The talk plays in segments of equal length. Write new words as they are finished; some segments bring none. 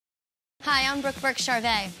Hi, I'm Brooke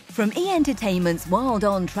Burke-Charvet. From E! Entertainment's Wild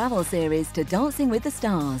On travel series to Dancing with the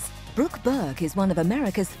Stars, Brooke Burke is one of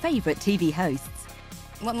America's favorite TV hosts.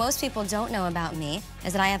 What most people don't know about me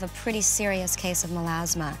is that I have a pretty serious case of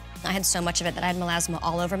melasma. I had so much of it that I had melasma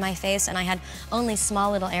all over my face, and I had only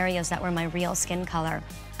small little areas that were my real skin color.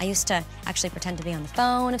 I used to actually pretend to be on the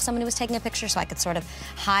phone if somebody was taking a picture so I could sort of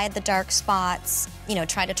hide the dark spots,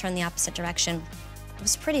 try to turn the opposite direction. It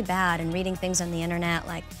was pretty bad, and reading things on the internet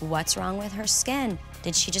like, what's wrong with her skin?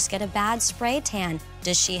 Did she just get a bad spray tan?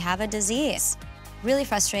 Does she have a disease? Really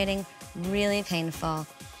frustrating, really painful.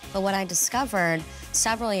 But what I discovered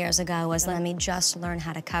several years ago was let me just learn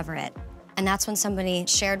how to cover it. And that's when somebody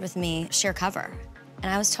shared with me Sheer Cover,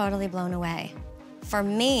 and I was totally blown away. For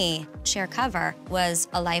me, Sheer Cover was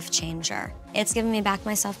a life changer. It's given me back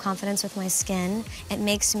my self-confidence with my skin. It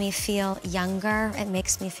makes me feel younger. It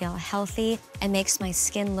makes me feel healthy. It makes my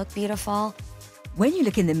skin look beautiful. When you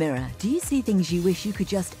look in the mirror, do you see things you wish you could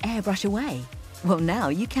just airbrush away? Well, now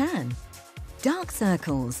you can. Dark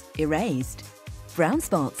circles, erased. Brown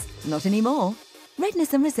spots, not anymore.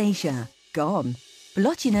 Redness and rosacea, gone.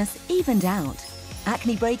 Blotchiness, evened out.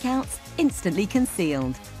 Acne breakouts, instantly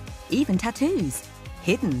concealed. Even tattoos,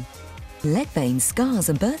 hidden. Leg veins, scars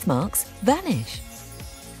and birthmarks vanish.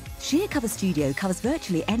 Sheer Cover Studio covers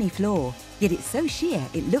virtually any flaw, yet it's so sheer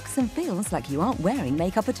it looks and feels like you aren't wearing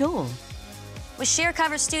makeup at all. With Sheer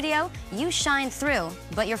Cover Studio, you shine through,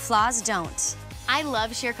 but your flaws don't. I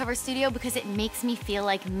love Sheer Cover Studio because it makes me feel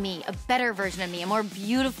like me, a better version of me, a more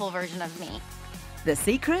beautiful version of me. The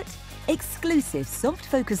secret? Exclusive soft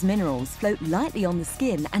focus minerals float lightly on the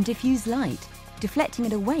skin and diffuse light, deflecting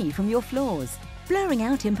it away from your flaws, blurring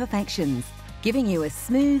out imperfections, giving you a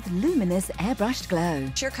smooth, luminous, airbrushed glow.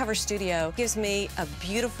 Sheer Cover Studio gives me a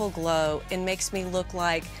beautiful glow and makes me look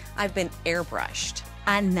like I've been airbrushed.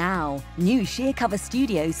 And now, new Sheer Cover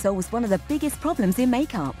Studio solves one of the biggest problems in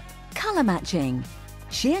makeup, color matching.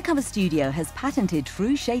 Sheer Cover Studio has patented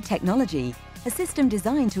True Shade technology, a system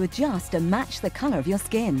designed to adjust and match the color of your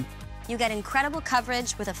skin. You get incredible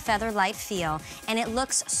coverage with a feather-light feel, and it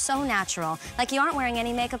looks so natural, like you aren't wearing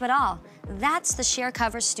any makeup at all. That's the Sheer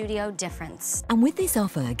Cover Studio difference. And with this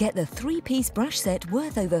offer, get the 3-piece brush set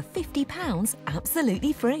worth over £50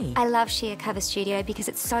 absolutely free. I love Sheer Cover Studio because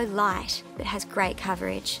it's so light, but has great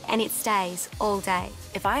coverage, and it stays all day.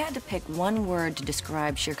 If I had to pick one word to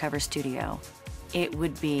describe Sheer Cover Studio, it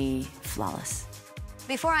would be flawless.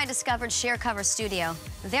 Before I discovered Sheer Cover Studio,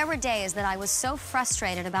 there were days that I was so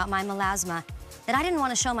frustrated about my melasma that I didn't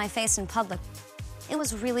want to show my face in public. It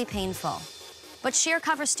was really painful. But Sheer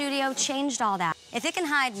Cover Studio changed all that. If it can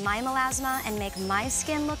hide my melasma and make my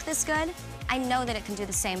skin look this good, I know that it can do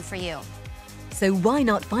the same for you. So why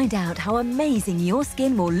not find out how amazing your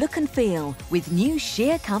skin will look and feel with new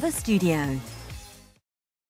Sheer Cover Studio?